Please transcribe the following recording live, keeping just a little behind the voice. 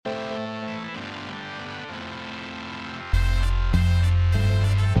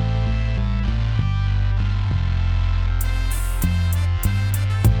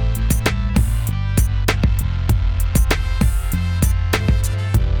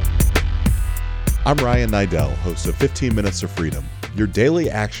I'm Ryan Nidell, host of 15 Minutes to Freedom, your daily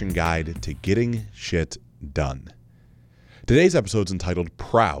action guide to getting shit done. Today's episode is entitled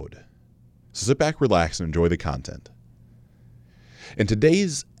Proud, so sit back, relax, and enjoy the content. In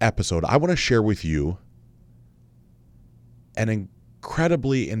today's episode, I want to share with you an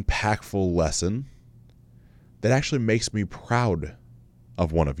incredibly impactful lesson that actually makes me proud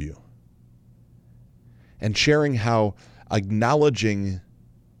of one of you. And sharing how acknowledging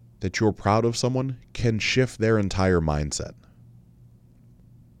that you're proud of someone can shift their entire mindset.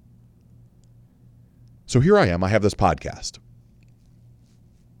 So here I am, I have this podcast.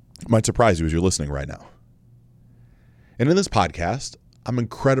 It might surprise you as you're listening right now. And in this podcast, I'm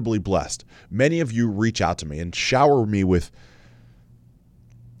incredibly blessed. Many of you reach out to me and shower me with,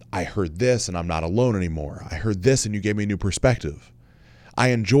 I heard this and I'm not alone anymore. I heard this and you gave me a new perspective. I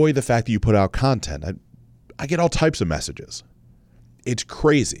enjoy the fact that you put out content. I get all types of messages. It's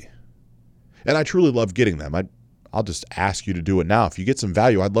crazy. And I truly love getting them. I'll just ask you to do it now. If you get some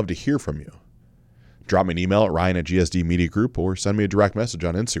value, I'd love to hear from you. Drop me an email at Ryan@GSD Media Group or send me a direct message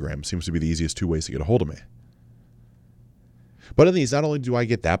on Instagram. It seems to be the easiest two ways to get a hold of me. But in these, not only do I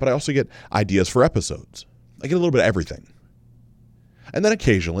get that, but I also get ideas for episodes. I get a little bit of everything. And then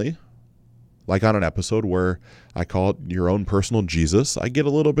occasionally, like on an episode where I call it Your Own Personal Jesus, I get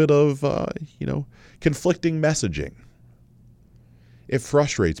a little bit of, conflicting messaging. It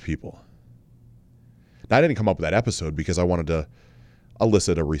frustrates people. Now, I didn't come up with that episode because I wanted to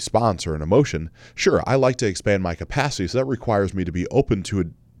elicit a response or an emotion. Sure, I like to expand my capacity, so that requires me to be open to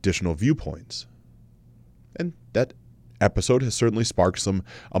additional viewpoints. And that episode has certainly sparked some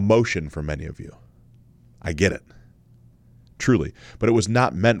emotion for many of you. I get it. Truly. But it was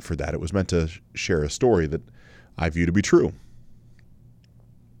not meant for that. It was meant to share a story that I view to be true.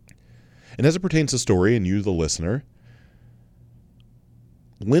 And as it pertains to story and you, the listener,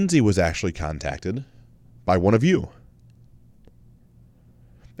 Lindsay was actually contacted by one of you.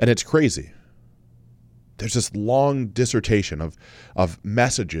 And it's crazy. There's this long dissertation of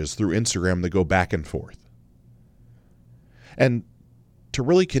messages through Instagram that go back and forth. And to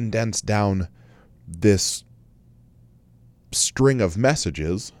really condense down this string of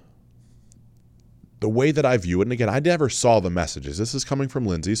messages, the way that I view it, and again, I never saw the messages. This is coming from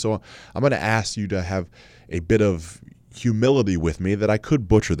Lindsay, so I'm going to ask you to have a bit of humility with me that I could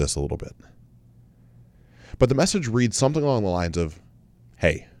butcher this a little bit. But the message reads something along the lines of,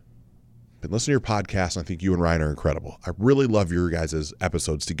 hey, I've been listening to your podcast and I think you and Ryan are incredible. I really love your guys'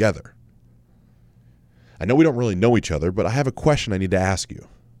 episodes together. I know we don't really know each other, but I have a question I need to ask you.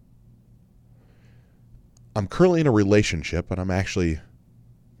 I'm currently in a relationship and I'm actually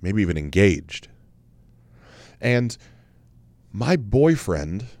maybe even engaged. And my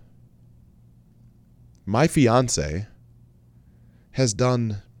boyfriend, my fiance, has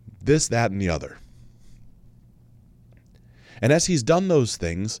done this, that, and the other. And as he's done those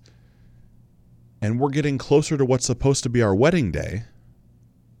things, and we're getting closer to what's supposed to be our wedding day,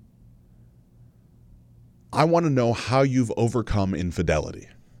 I want to know how you've overcome infidelity.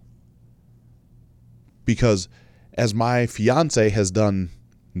 Because as my fiance has done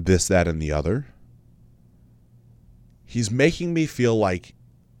this, that, and the other, he's making me feel like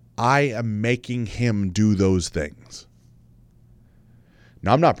I am making him do those things.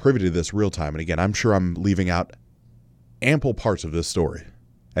 Now, I'm not privy to this real time, and again, I'm sure I'm leaving out ample parts of this story,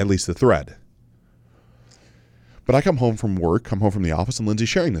 at least the thread. But I come home from work, come home from the office, and Lindsay's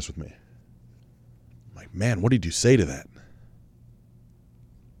sharing this with me. I'm like, man, what did you say to that?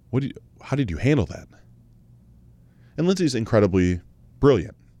 How did you handle that? And Lindsay's incredibly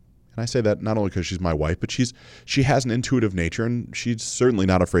brilliant. And I say that not only because she's my wife, but she has an intuitive nature, and she's certainly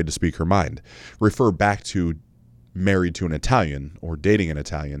not afraid to speak her mind. Refer back to Married to an Italian or Dating an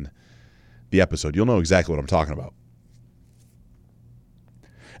Italian, the episode. You'll know exactly what I'm talking about.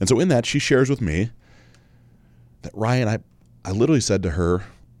 And so in that, she shares with me that, Ryan, I literally said to her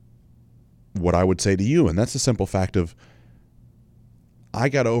what I would say to you, and that's the simple fact of I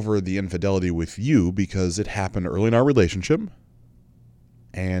got over the infidelity with you because it happened early in our relationship,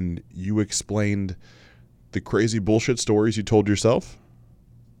 and you explained the crazy bullshit stories you told yourself.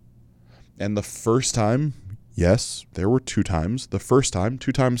 And the first time, yes, there were 2 times. The first time,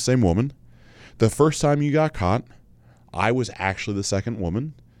 2 times same woman. The first time you got caught, I was actually the second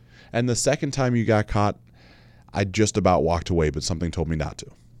woman. And the second time you got caught, I just about walked away, but something told me not to.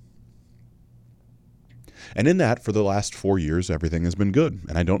 And in that, for the last 4 years, everything has been good.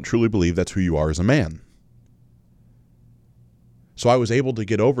 And I don't truly believe that's who you are as a man. So I was able to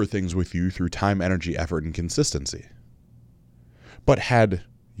get over things with you through time, energy, effort, and consistency. But had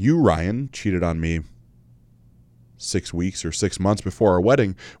you, Ryan, cheated on me 6 weeks or 6 months before our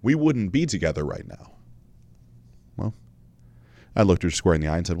wedding, we wouldn't be together right now. Well, I looked her square in the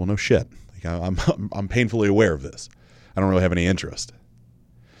eye and said, well, no shit. Like, I'm painfully aware of this. I don't really have any interest.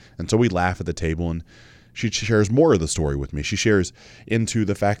 And so we laugh at the table, and she shares more of the story with me. She shares into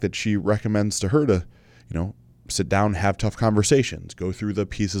the fact that she recommends to her to, sit down, have tough conversations, go through the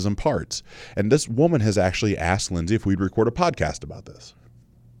pieces and parts. And this woman has actually asked Lindsay if we'd record a podcast about this.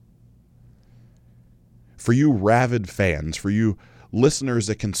 For you rabid fans, for you listeners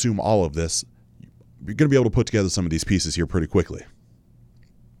that consume all of this, you're going to be able to put together some of these pieces here pretty quickly.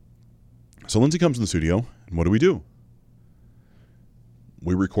 So Lindsay comes in the studio, and what do?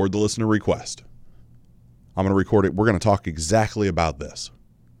 We record the listener request. I'm going to record it. We're going to talk exactly about this.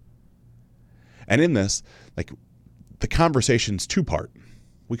 And in this, the conversation's two-part.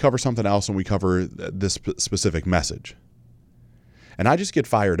 We cover something else, and we cover this specific message. And I just get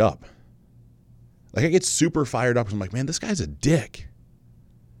fired up. I get super fired up. I'm like, man, this guy's a dick.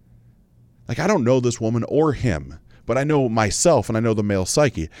 I don't know this woman or him, but I know myself, and I know the male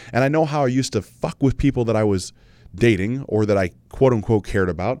psyche, and I know how I used to fuck with people that I was dating or that I quote unquote cared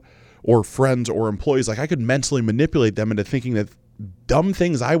about, or friends or employees. I could mentally manipulate them into thinking that dumb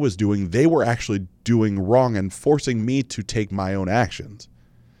things I was doing, they were actually doing wrong and forcing me to take my own actions.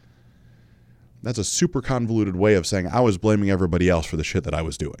 That's a super convoluted way of saying I was blaming everybody else for the shit that I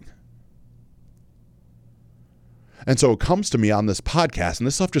was doing. And so it comes to me on this podcast, and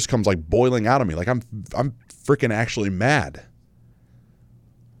this stuff just comes boiling out of me. I'm freaking actually mad.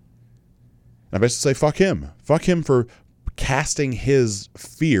 And I basically say, fuck him. Fuck him for casting his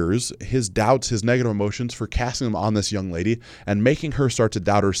fears, his doubts, his negative emotions, for casting them on this young lady and making her start to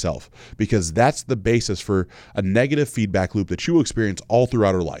doubt herself, because that's the basis for a negative feedback loop that she will experience all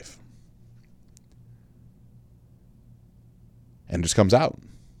throughout her life. And it just comes out.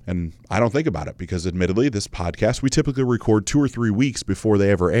 And I don't think about it because, admittedly, this podcast, we typically record 2 or 3 weeks before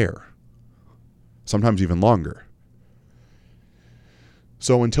they ever air. Sometimes even longer.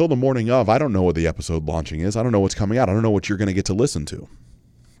 So until the morning of, I don't know what the episode launching is. I don't know what's coming out. I don't know what you're going to get to listen to.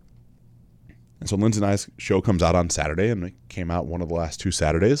 And so Lindsay and I's show comes out on Saturday, and it came out one of the last 2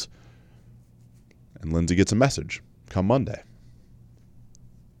 Saturdays. And Lindsay gets a message come Monday.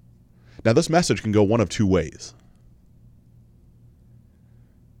 Now, this message can go one of 2 ways.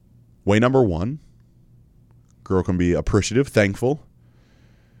 Way number 1, girl can be appreciative, thankful,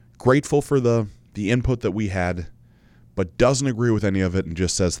 grateful for the input that we had, but doesn't agree with any of it and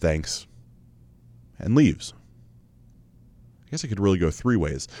just says thanks and leaves. I guess it could really go 3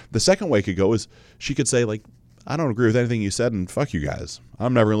 ways. The second way could go is she could say, I don't agree with anything you said and fuck you guys.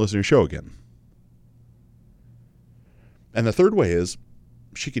 I'm never going to listen to your show again. And the third way is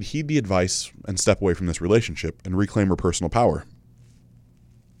she could heed the advice and step away from this relationship and reclaim her personal power.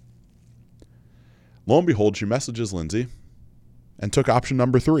 Lo and behold, she messages Lindsay and took option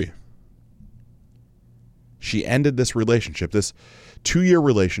number 3. She ended this relationship, this 2-year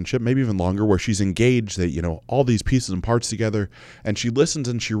relationship, maybe even longer, where she's engaged, all these pieces and parts together, and she listens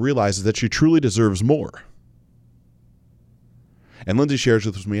and she realizes that she truly deserves more. And Lindsay shares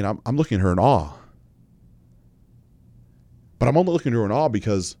this with me, and I'm looking at her in awe. But I'm only looking at her in awe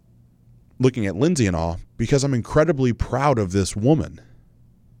because, looking at Lindsay in awe, because I'm incredibly proud of this woman.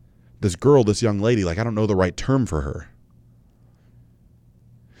 This girl, this young lady, I don't know the right term for her.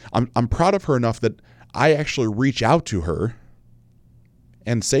 I'm proud of her enough that I actually reach out to her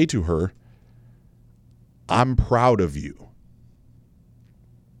and say to her, I'm proud of you.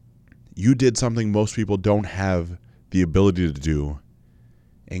 You did something most people don't have the ability to do,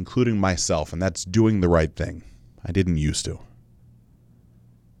 including myself, and that's doing the right thing. I didn't used to.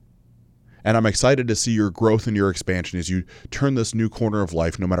 And I'm excited to see your growth and your expansion as you turn this new corner of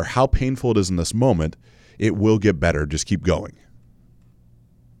life. No matter how painful it is in this moment, it will get better. Just keep going.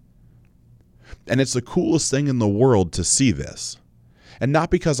 And it's the coolest thing in the world to see this. And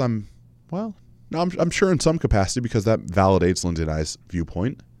not because I'm sure in some capacity because that validates Lindsay and I's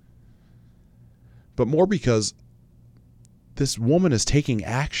viewpoint. But more because this woman is taking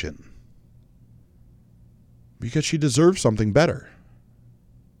action. Because she deserves something better.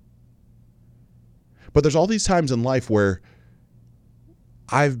 But there's all these times in life where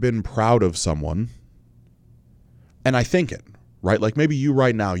I've been proud of someone and I think it, right? Maybe you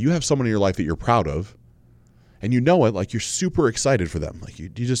right now, you have someone in your life that you're proud of and you know it, you're super excited for them.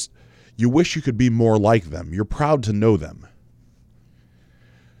 You wish you could be more like them. You're proud to know them.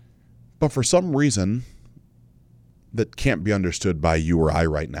 But for some reason that can't be understood by you or I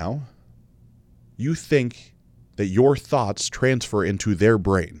right now, you think that your thoughts transfer into their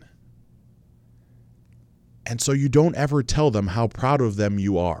brain. And so you don't ever tell them how proud of them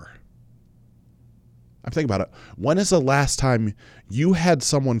you are. I'm thinking about it. When is the last time you had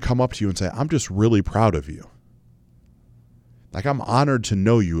someone come up to you and say, I'm just really proud of you? Like, I'm honored to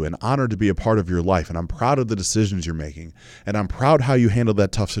know you and honored to be a part of your life. And I'm proud of the decisions you're making. And I'm proud how you handled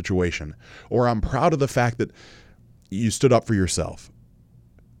that tough situation. Or I'm proud of the fact that you stood up for yourself.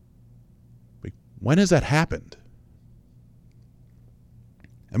 Like, when has that happened?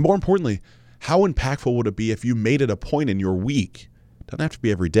 And more importantly, how impactful would it be if you made it a point in your week, doesn't have to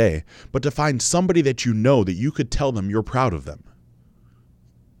be every day, but to find somebody that you know that you could tell them you're proud of them?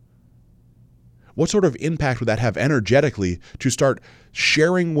 What sort of impact would that have energetically to start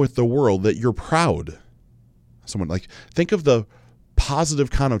sharing with the world that you're proud? Someone, like, think of the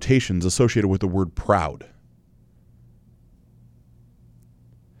positive connotations associated with the word proud.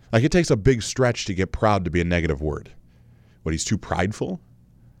 Like, it takes a big stretch to get proud to be a negative word. What, he's too prideful?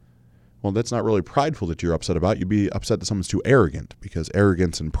 Well, that's not really prideful that you're upset about. You'd be upset that someone's too arrogant, because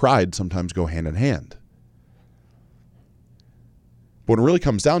arrogance and pride sometimes go hand in hand. But when it really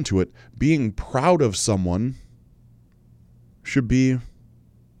comes down to it, being proud of someone should be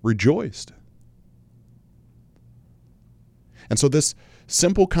rejoiced. And so this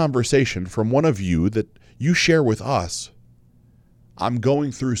simple conversation from one of you that you share with us, I'm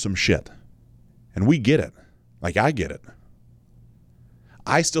going through some shit. And we get it. Like, I get it.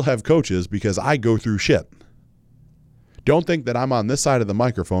 I still have coaches because I go through shit. Don't think that I'm on this side of the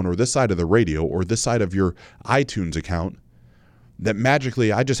microphone or this side of the radio or this side of your iTunes account that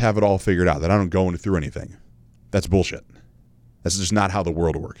magically I just have it all figured out, that I don't go through anything. That's bullshit. That's just not how the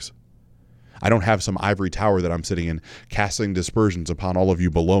world works. I don't have some ivory tower that I'm sitting in casting dispersions upon all of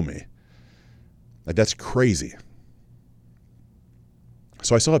you below me. Like, that's crazy.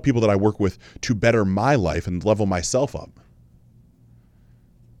 So I still have people that I work with to better my life and level myself up.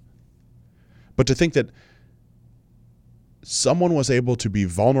 But to think that someone was able to be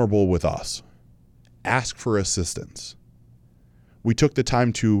vulnerable with us, ask for assistance. We took the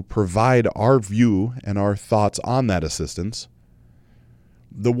time to provide our view and our thoughts on that assistance.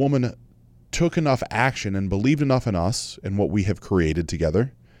 The woman took enough action and believed enough in us and what we have created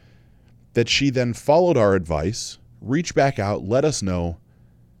together that she then followed our advice, reached back out, let us know,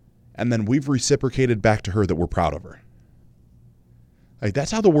 and then we've reciprocated back to her that we're proud of her. Like,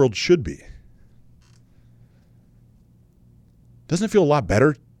 that's how the world should be. Doesn't it feel a lot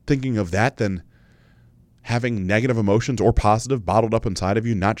better thinking of that than having negative emotions or positive bottled up inside of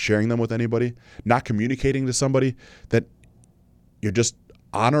you, not sharing them with anybody, not communicating to somebody that you're just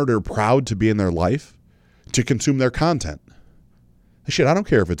honored or proud to be in their life, to consume their content? Shit, I don't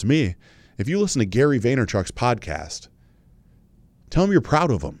care if it's me. If you listen to Gary Vaynerchuk's podcast, tell him you're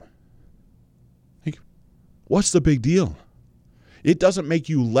proud of him. Like, what's the big deal? It doesn't make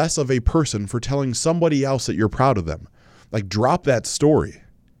you less of a person for telling somebody else that you're proud of them. Like, drop that story.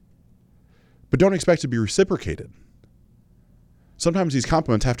 But don't expect to be reciprocated. Sometimes these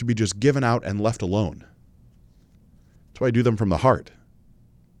compliments have to be just given out and left alone. That's why I do them from the heart,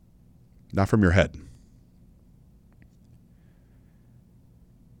 not from your head.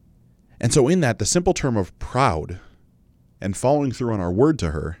 And so in that, the simple term of proud and following through on our word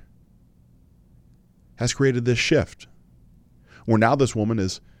to her has created this shift where now this woman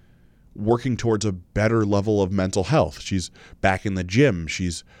is working towards a better level of mental health. She's back in the gym.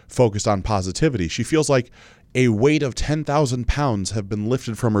 She's focused on positivity. She feels like a weight of 10,000 pounds have been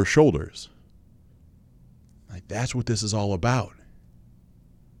lifted from her shoulders. Like, that's what this is all about.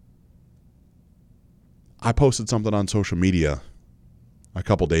 I posted something on social media a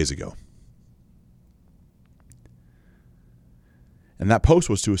couple days ago. And that post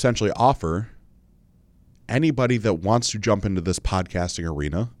was to essentially offer anybody that wants to jump into this podcasting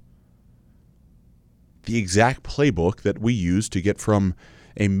arena the exact playbook that we use to get from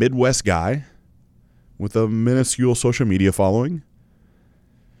a Midwest guy with a minuscule social media following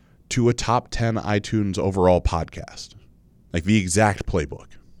to a top 10 iTunes overall podcast. Like, the exact playbook.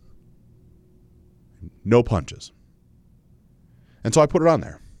 No punches. And so I put it on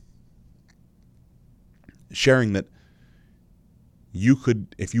there, sharing that you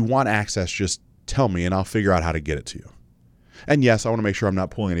could, if you want access, just tell me and I'll figure out how to get it to you. And yes, I want to make sure I'm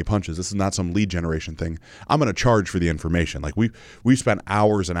not pulling any punches. This is not some lead generation thing. I'm going to charge for the information. Like, we've spent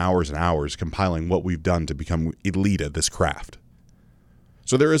hours and hours and hours compiling what we've done to become elite at this craft.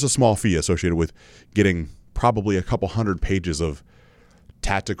 So there is a small fee associated with getting probably a couple hundred pages of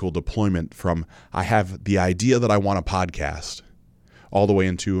tactical deployment from I have the idea that I want a podcast all the way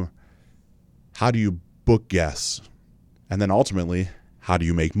into how do you book guests, and then ultimately, how do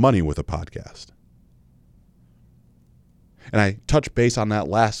you make money with a podcast? And I touch base on that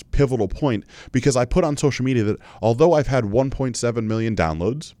last pivotal point because I put on social media that although I've had 1.7 million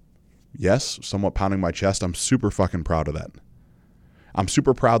downloads, Yes, somewhat pounding my chest. I'm super fucking proud of that. I'm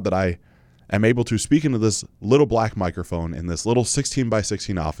super proud that I am able to speak into this little black microphone in this little 16 by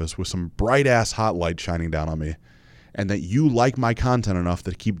 16 office with some bright ass hot light shining down on me, and that you like my content enough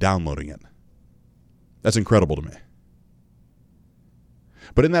to keep downloading it. That's incredible to me.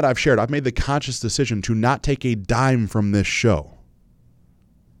 But in that I've made the conscious decision to not take a dime from this show.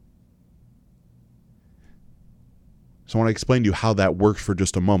 So I want to explain to you how that works for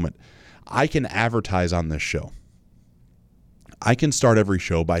just a moment. I can advertise on this show. I can start every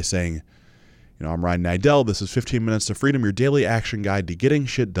show by saying, I'm Ryan Niddel. This is 15 Minutes to Freedom, your daily action guide to getting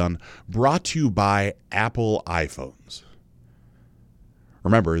shit done, brought to you by Apple iPhones.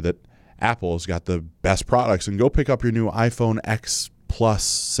 Remember that Apple's got the best products, and go pick up your new iPhone X Plus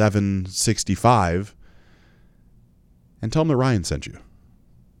 765 and tell them that Ryan sent you.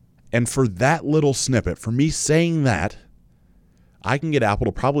 And for that little snippet, for me saying that, I can get Apple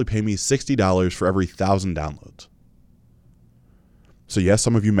to probably pay me $60 for every 1,000 downloads. So yes,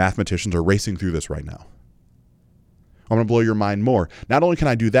 some of you mathematicians are racing through this right now. I'm going to blow your mind more. Not only can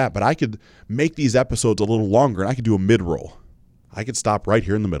I do that, but I could make these episodes a little longer, and I could do a mid-roll. I could stop right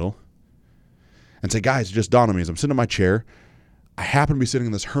here in the middle and say, guys, it just dawned on me as I'm sitting in my chair. I happen to be sitting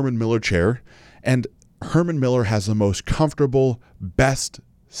in this Herman Miller chair, and Herman Miller has the most comfortable, best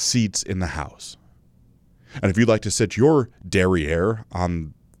seats in the house. And if you'd like to sit your derriere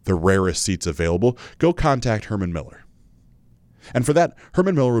on the rarest seats available, go contact Herman Miller. And for that,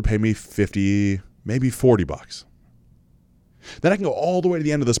 Herman Miller would pay me $50, maybe $40. Then I can go all the way to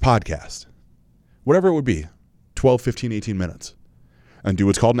the end of this podcast, whatever it would be, 12, 15, 18 minutes, and do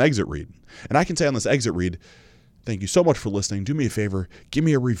what's called an exit read. And I can say on this exit read, thank you so much for listening. Do me a favor, give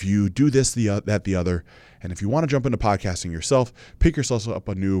me a review, do this, that, the other. And if you want to jump into podcasting yourself, pick yourself up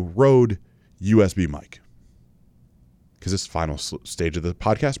a new Rode USB mic. Because this final stage of the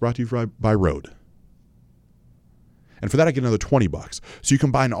podcast brought to you by Rode. And for that, I get another $20. So you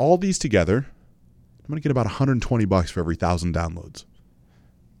combine all these together, I'm going to get about $120 for every 1,000 downloads.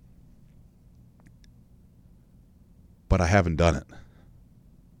 But I haven't done it.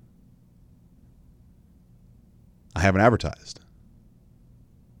 I haven't advertised.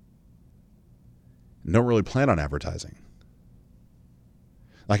 And don't really plan on advertising.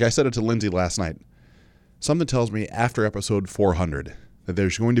 Like I said it to Lindsay last night, something tells me after episode 400 that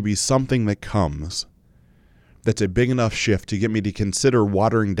there's going to be something that comes that's a big enough shift to get me to consider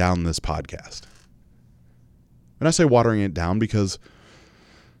watering down this podcast. And I say watering it down because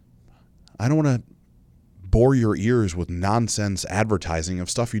I don't want to bore your ears with nonsense advertising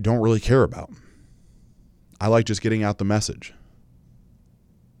of stuff you don't really care about. I like just getting out the message.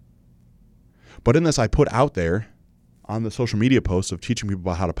 But in this, I put out there on the social media posts of teaching people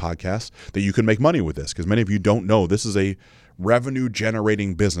about how to podcast that you can make money with this, because many of you don't know this is a revenue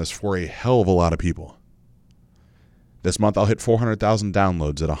generating business for a hell of a lot of people. This month, I'll hit 400,000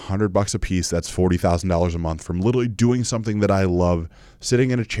 downloads at $100 a piece. That's $40,000 a month from literally doing something that I love,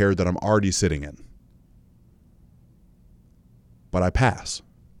 sitting in a chair that I'm already sitting in. But I pass.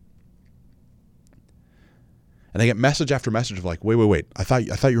 And I get message after message of like, wait. I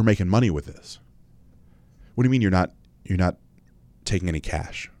thought you were making money with this. What do you mean you're not taking any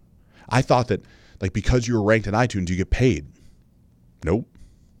cash? I thought that like because you were ranked in iTunes, you get paid. Nope.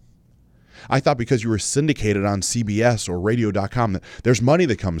 I thought because you were syndicated on CBS or radio.com that there's money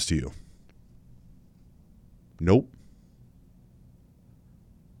that comes to you. Nope.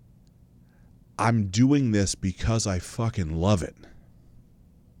 I'm doing this because I fucking love it.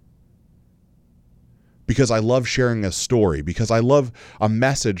 Because I love sharing a story. Because I love a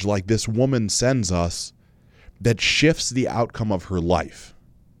message like this woman sends us that shifts the outcome of her life.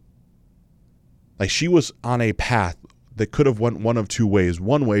 Like she was on a path that could have went one of two ways.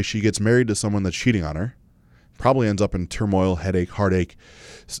 One way, she gets married to someone that's cheating on her. Probably ends up in turmoil, headache, heartache,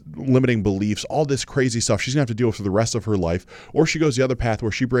 limiting beliefs, all this crazy stuff she's going to have to deal with for the rest of her life. Or she goes the other path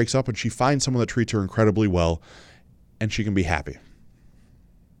where she breaks up and she finds someone that treats her incredibly well and she can be happy.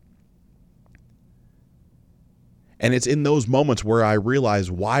 And it's in those moments where I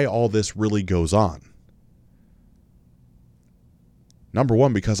realize why all this really goes on. Number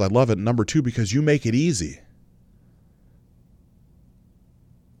one, because I love it. Number two, because you make it easy.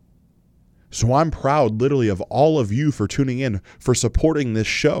 So I'm proud literally of all of you for tuning in, for supporting this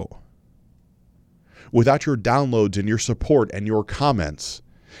show. Without your downloads and your support and your comments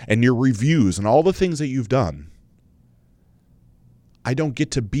and your reviews and all the things that you've done, I don't get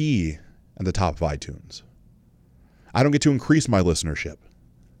to be at the top of iTunes. I don't get to increase my listenership.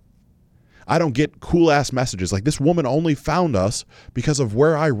 I don't get cool ass messages. Like, this woman only found us because of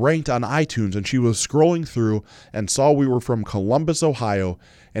where I ranked on iTunes, and she was scrolling through and saw we were from Columbus, Ohio,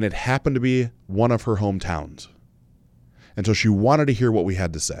 and it happened to be one of her hometowns. And so she wanted to hear what we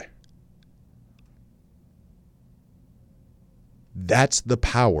had to say. That's the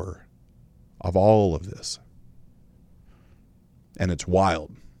power of all of this. And it's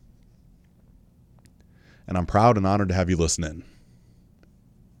wild. And I'm proud and honored to have you listen in.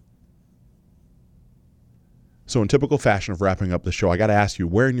 So in typical fashion of wrapping up the show, I got to ask you,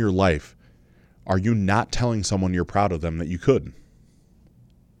 where in your life are you not telling someone you're proud of them that you could?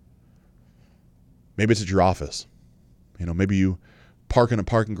 Maybe it's at your office. Maybe you park in a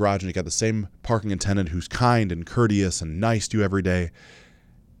parking garage and you got the same parking attendant who's kind and courteous and nice to you every day.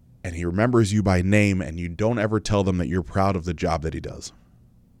 And he remembers you by name, and you don't ever tell them that you're proud of the job that he does.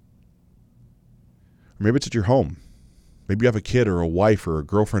 Or maybe it's at your home. Maybe you have a kid or a wife or a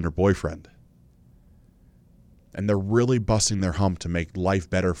girlfriend or boyfriend. And they're really busting their hump to make life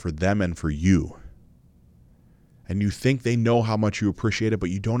better for them and for you. And you think they know how much you appreciate it, but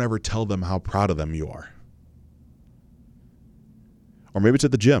you don't ever tell them how proud of them you are. Or maybe it's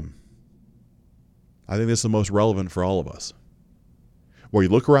at the gym. I think this is the most relevant for all of us. Where you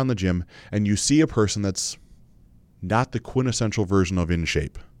look around the gym and you see a person that's not the quintessential version of in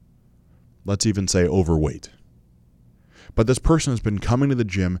shape. Let's even say overweight. But this person has been coming to the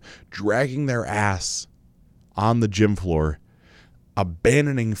gym, dragging their ass on the gym floor,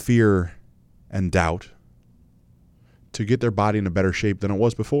 abandoning fear and doubt to get their body in a better shape than it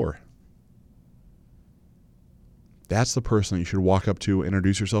was before. That's the person that you should walk up to,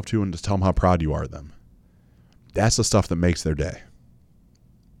 introduce yourself to, and just tell them how proud you are of them. That's the stuff that makes their day.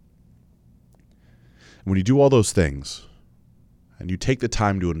 When you do all those things, and you take the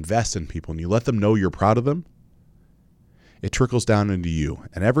time to invest in people, and you let them know you're proud of them, it trickles down into you.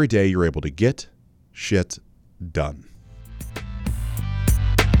 And every day you're able to get shit done.